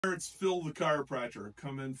It's Phil the chiropractor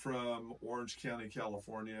coming from Orange County,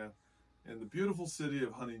 California, in the beautiful city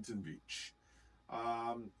of Huntington Beach.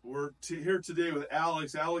 We're here today with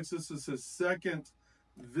Alex. Alex, this is his second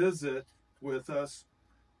visit with us,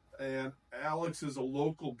 and Alex is a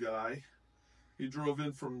local guy. He drove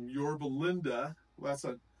in from Yorba Linda.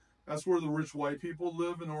 That's where the rich white people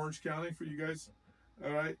live in Orange County for you guys.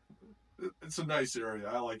 All right, it's a nice area.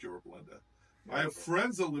 I like Yorba Linda. I have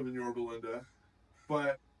friends that live in Yorba Linda,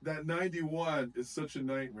 but that 91 is such a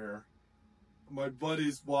nightmare. My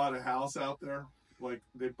buddies bought a house out there. Like,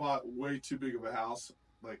 they bought way too big of a house.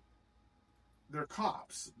 Like, they're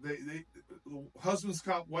cops. The husband's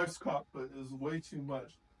cop, wife's cop, but it is way too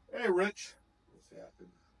much. Hey, Rich. What's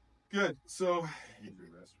happening? Good. So,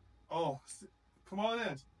 oh, come on in.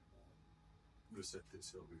 I'm gonna set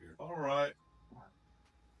this over here. All right.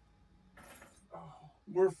 Oh,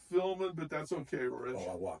 we're filming, but that's okay, Rich. Oh,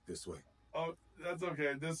 I'll walk this way. Oh, that's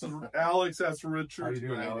okay. This is Alex. That's Richard. How you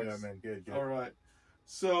doing, Alex? Yeah, man. Good. All right.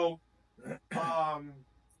 So, I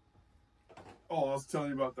was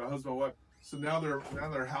telling you about the husband and wife. So now they're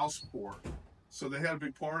house poor. So they had a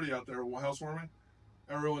big party out there, housewarming.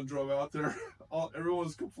 Everyone drove out there. Everyone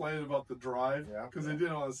was complaining about the drive because they did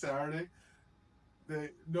it on a Saturday.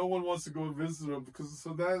 No one wants to go visit them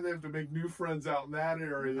so now they have to make new friends out in that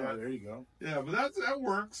area. Oh, there you go. Yeah, but that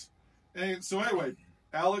works. And so anyway,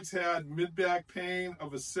 Alex had mid-back pain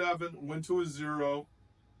of a 7, went to a 0.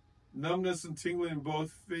 Numbness and tingling in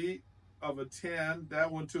both feet of a 10,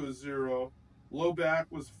 that went to a 0. Low back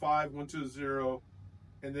was 5, went to a 0.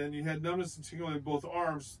 And then you had numbness and tingling in both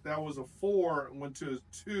arms, that was a 4, and went to a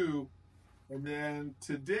 2. And then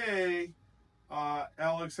today,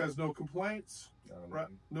 Alex has no complaints, right?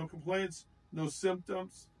 No complaints, no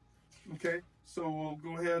symptoms. Okay, so we'll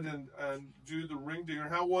go ahead and do the ring dinger.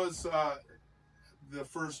 How was the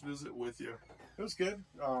first visit with you? It was good.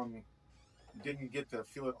 Didn't get to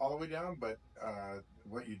feel it all the way down, but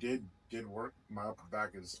what you did work. My upper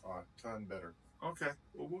back is a ton better. Okay,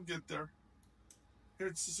 well, we'll get there. Here,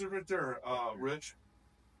 it's right there, Rich.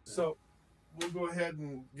 So we'll go ahead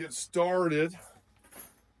and get started.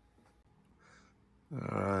 All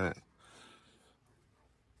right.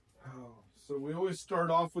 So we always start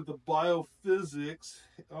off with the biophysics.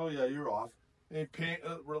 Oh yeah, you're off. Hey,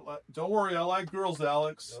 don't worry, I like girls,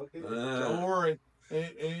 Alex. Okay. Don't worry.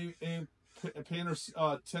 Any pain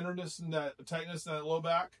or tenderness and that tightness in that low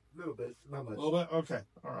back? A little bit, not much. A little bit? Okay.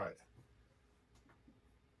 All right.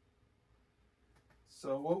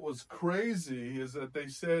 So what was crazy is that they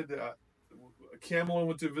said Camelon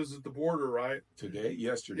went to visit the border, right?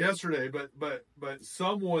 Yesterday, but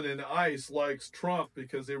someone in ICE likes Trump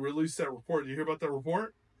because they released that report. Did you hear about that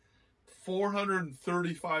report?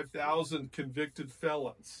 435,000 convicted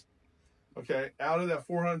felons. Okay, out of that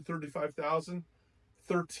 435,000,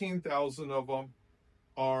 13,000 of them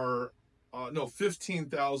are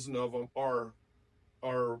 15,000 of them are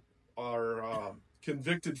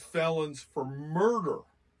convicted felons for murder.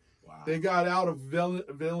 Wow. They got out of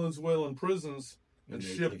Venezuelan prisons and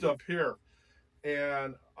shipped up here.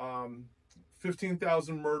 And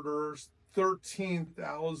 15,000 murderers,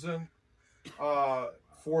 13,000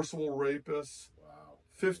 forcible rapists, wow.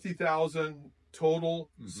 50,000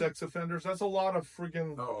 total sex offenders. That's a lot of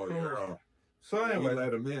freaking criminals. So anyway,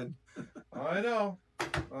 let them in. I know.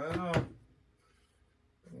 Oh.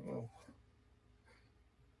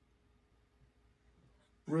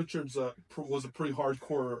 Richard's was a pretty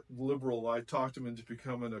hardcore liberal. I talked him into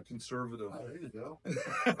becoming a conservative. Oh, there you go.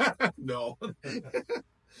 No.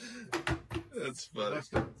 That's funny.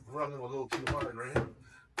 That's running a little too hard, right?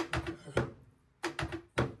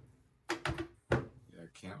 Yeah, I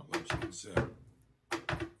can't let you say.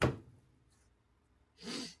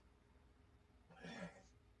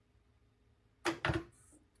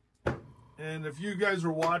 And if you guys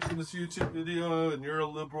are watching this YouTube video and you're a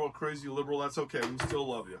liberal, crazy liberal, that's okay. We still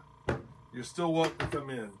love you. You're still welcome to come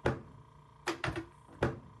in.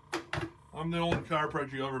 I'm the only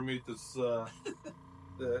chiropractor you ever meet that's that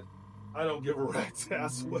I don't give a rat's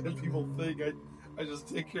ass what people think. I just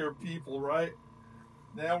take care of people, right?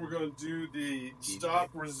 Now we're going to do the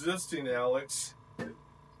stop resisting, Alex.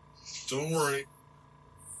 Don't worry.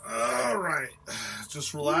 All right.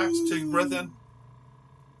 Just relax. Take a breath in.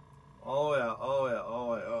 Oh yeah.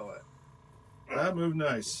 That moved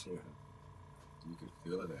nice. You can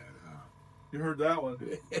feel that, huh? You heard that one.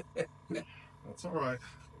 That's all right.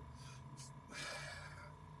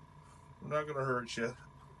 We're not gonna hurt you.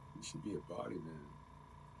 You should be a body man.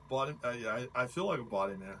 Body? Yeah, I feel like a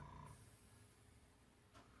body man.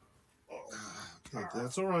 Okay,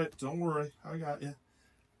 that's all right. Don't worry. I got you.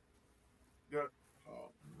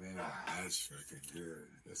 Oh man. Yeah, that's freaking good.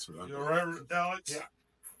 That's what I'm You all right, Alex?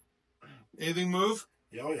 Yeah. Anything move?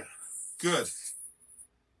 Oh, yeah. Good.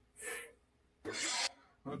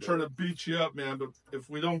 I'm trying to beat you up, man, but if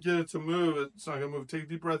we don't get it to move, it's not going to move. Take a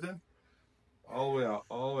deep breath in. All the way out,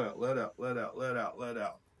 all the way out. Let out, let out, let out, let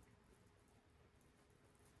out.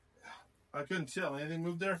 I couldn't tell. Anything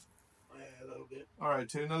moved there? Yeah, a little bit. All right,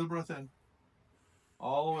 take another breath in.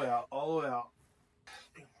 All the way out, all the way out.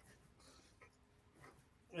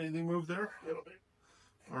 Anything move there? A little bit.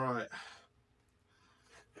 All right.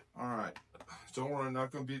 All right. Don't worry, I'm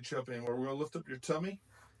not going to beat you up anymore. We're going to lift up your tummy.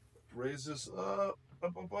 Raise this up,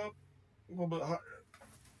 up, up, up. A little bit higher.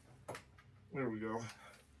 There we go.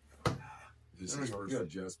 This is first Good.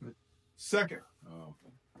 adjustment. Second. Oh,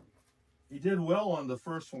 You did well on the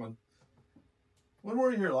first one. When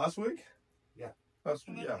were you here? Last week? Yeah.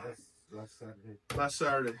 Yeah. Last Saturday. Last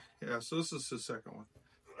Saturday. Yeah, so this is the second one.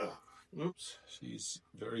 Oops. she's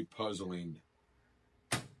very puzzling.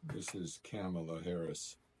 This is Kamala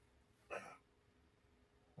Harris.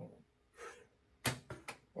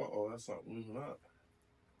 Uh-oh, that's not moving up.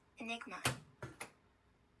 Enigma.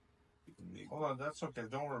 Hold on, that's okay.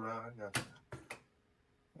 Don't worry about it. I got you.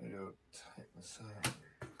 I gotta tighten this up.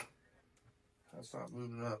 That's not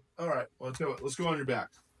moving up. All right, well, let's do it. Let's go on your back.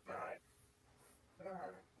 All right. All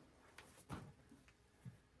right.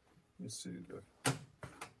 Let's see.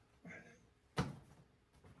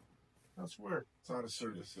 That's weird. It's out of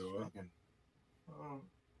service. So, Um,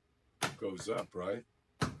 goes up, right?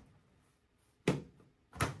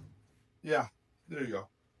 yeah, there you go.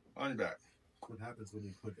 On your back. What happens when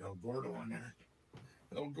you put El Gordo on there?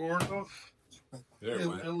 El Gordo. There it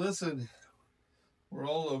went. And listen, we're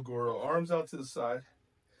all El Gordo. Arms out to the side.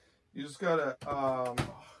 You just gotta,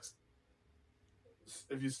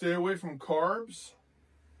 if you stay away from carbs.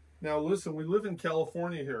 Now listen, we live in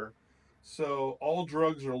California here, so all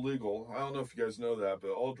drugs are legal. I don't know if you guys know that,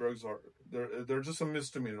 but all drugs are they're just a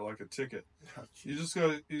misdemeanor, like a ticket. You just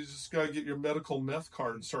gotta get your medical meth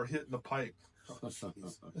card and start hitting the pipe.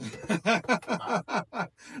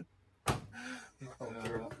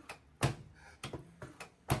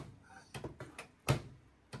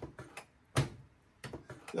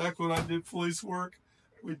 Back when I did police work,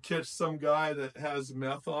 we'd catch some guy that has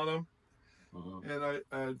meth on him, and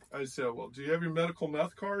I said, "Well, do you have your medical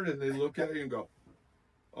meth card?" And they look at you and go,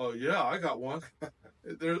 "Oh yeah, I got one."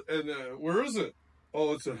 Where is it?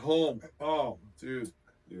 "Oh, it's at home." Oh, dude,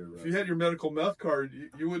 if you had your medical meth card,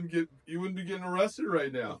 you wouldn't be getting arrested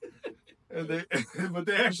right now. And but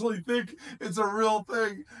they actually think it's a real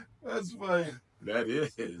thing. That's funny. That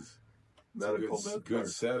is. Medical It's a meth good card.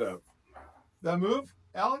 setup. That move,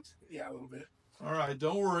 Alex? Yeah, a little bit. All right,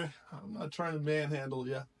 don't worry. I'm not trying to manhandle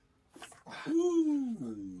you.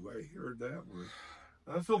 Ooh, I heard that one.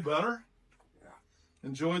 I feel better. Yeah.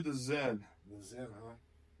 Enjoyed the Zen. The Zen, huh?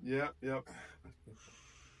 Yep. Isn't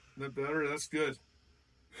that better? That's good.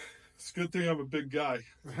 It's a good thing I'm a big guy.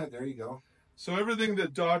 There you go. So everything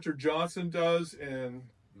that Dr. Johnson does in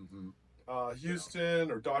Mm-hmm. Houston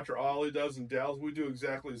or Dr. Ollie does in Dallas, we do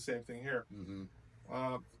exactly the same thing here. Mm-hmm.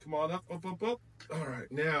 Come on up. All right,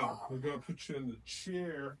 now we're going to put you in the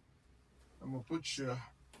chair. I'm going to put you,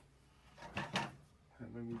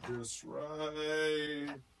 and let me just right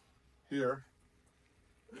here.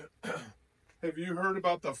 Have you heard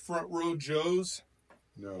about the front row Joes?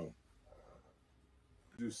 No.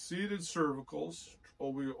 Do seated cervicals.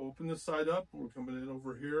 Oh, we open the side up. We're coming in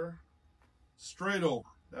over here. Straight over.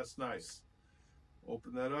 That's nice.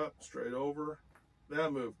 Open that up. Straight over.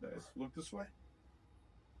 That move. Nice. Look this way.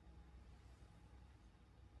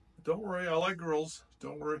 Don't worry. I like girls.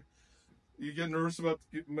 Don't worry. You get nervous about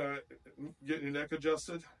getting your neck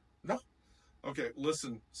adjusted? No. Okay,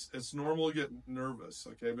 listen. It's normal to get nervous,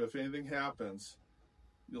 okay? But if anything happens,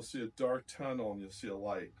 you'll see a dark tunnel and you'll see a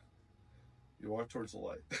light. You walk towards the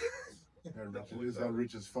light. Is that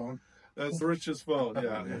Rich's phone? That's Rich's phone.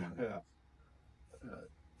 Yeah.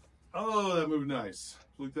 Oh, that moved nice.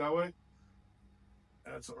 Look that way.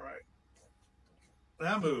 That's all right.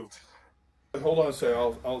 That moved. Hold on a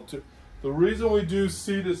second. I'll do. The reason we do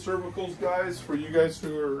seated cervicals, guys, for you guys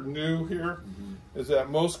who are new here, is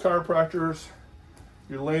that most chiropractors,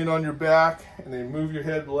 you're laying on your back and they move your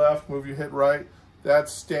head left, move your head right.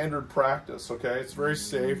 That's standard practice. Okay, it's very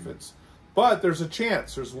safe. But there's a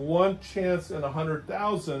chance. There's one chance in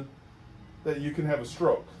 100,000 that you can have a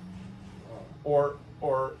stroke or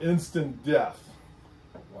instant death.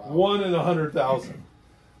 Wow. 1 in 100,000.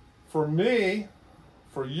 For me,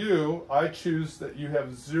 for you, I choose that you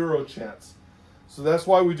have 0 chance. So that's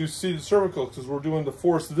why we do seated cervicals, because we're doing the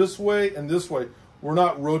force this way and this way. We're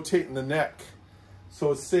not rotating the neck.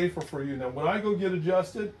 So it's safer for you. Now, when I go get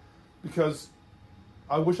adjusted, because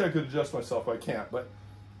I wish I could adjust myself. I can't. But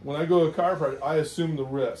when I go to a chiropractor, I assume the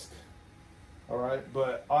risk. All right,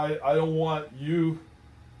 but I don't want you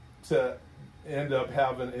to end up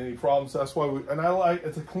having any problems. That's why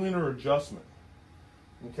it's a cleaner adjustment.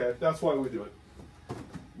 Okay, that's why we do it.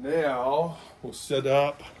 Now we'll sit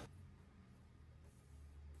up.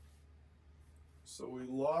 So we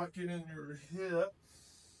lock it in your hip.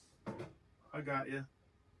 I got you.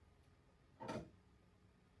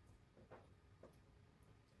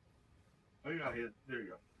 I got you. There you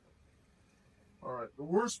go. All right. The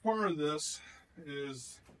worst part of this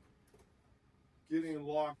is getting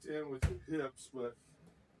locked in with your hips, but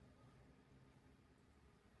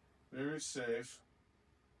very safe.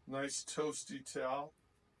 Nice toasty towel.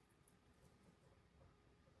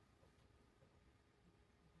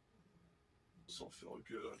 This will feel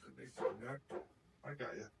good underneath your neck. I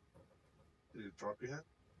got you. Did you drop your head?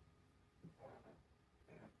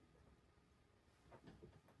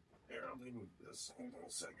 Here, let me move this. Hold on a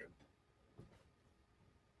second.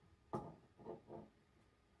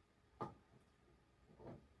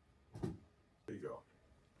 There you go.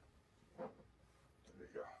 There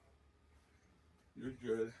you go.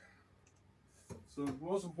 You're good. So the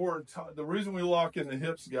most important, the reason we lock in the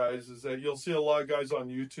hips, guys, is that you'll see a lot of guys on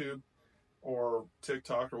YouTube or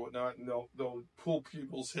TikTok or whatnot, and they'll pull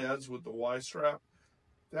people's heads with the Y strap.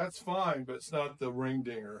 That's fine, but it's not the ring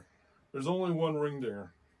dinger. There's only one ring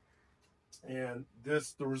dinger. And the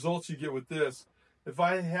results you get with this, if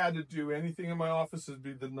I had to do anything in my office, it'd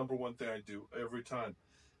be the number one thing I do every time.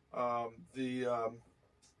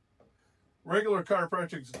 Regular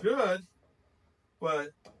chiropractic is good, but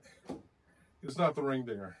it's not the ring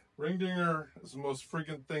dinger. Ring dinger is the most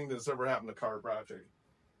freaking thing that's ever happened to chiropractic.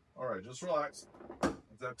 All right, just relax.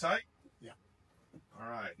 Is that tight? Yeah. All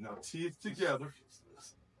right, now teeth together.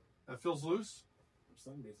 That feels loose? For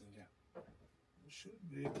some reason, yeah. It should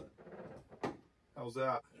be. How's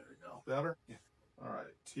that? There we go. Better? Yeah. All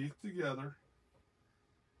right, teeth together.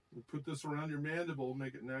 We put this around your mandible,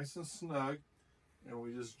 make it nice and snug, and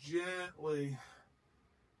we just gently.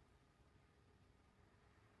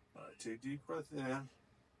 All right, take a deep breath in.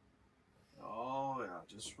 Oh yeah,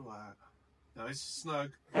 just relax. Nice and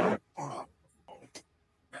snug.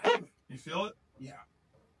 You feel it? Yeah.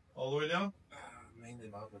 All the way down? Mainly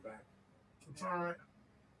my upper back. It's all right.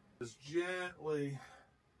 Just gently.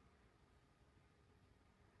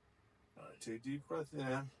 All right, take a deep breath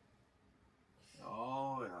in.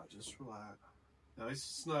 Oh yeah, just relax. Nice and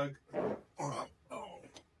snug.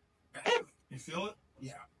 You feel it?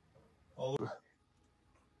 Yeah. All the way.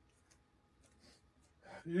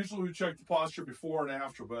 Usually we check the posture before and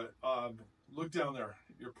after, but look down there.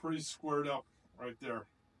 You're pretty squared up right there.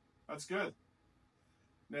 That's good.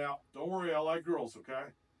 Now, don't worry, I like girls,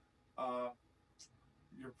 okay?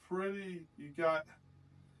 You're pretty, you got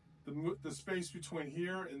the space between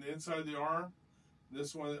here and the inside of the arm,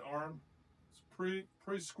 this one, the arm, it's pretty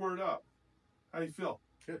squared up. How do you feel?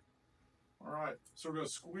 Good. All right, so we're going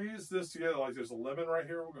to squeeze this together like there's a lemon right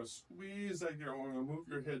here. We're going to squeeze that here. We're going to move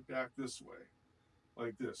your head back this way,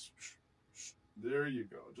 like this. There you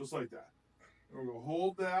go, just like that. And we're going to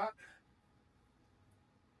hold that.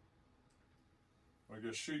 I'm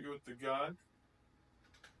going to shoot you with the gun.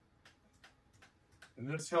 And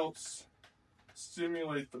this helps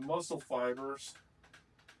stimulate the muscle fibers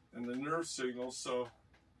and the nerve signals so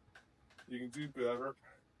you can do better.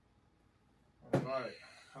 All right,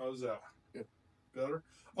 how's that? Good. Better?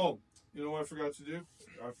 Oh, you know what I forgot to do?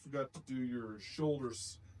 I forgot to do your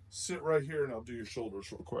shoulders. Sit right here and I'll do your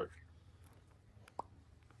shoulders real quick.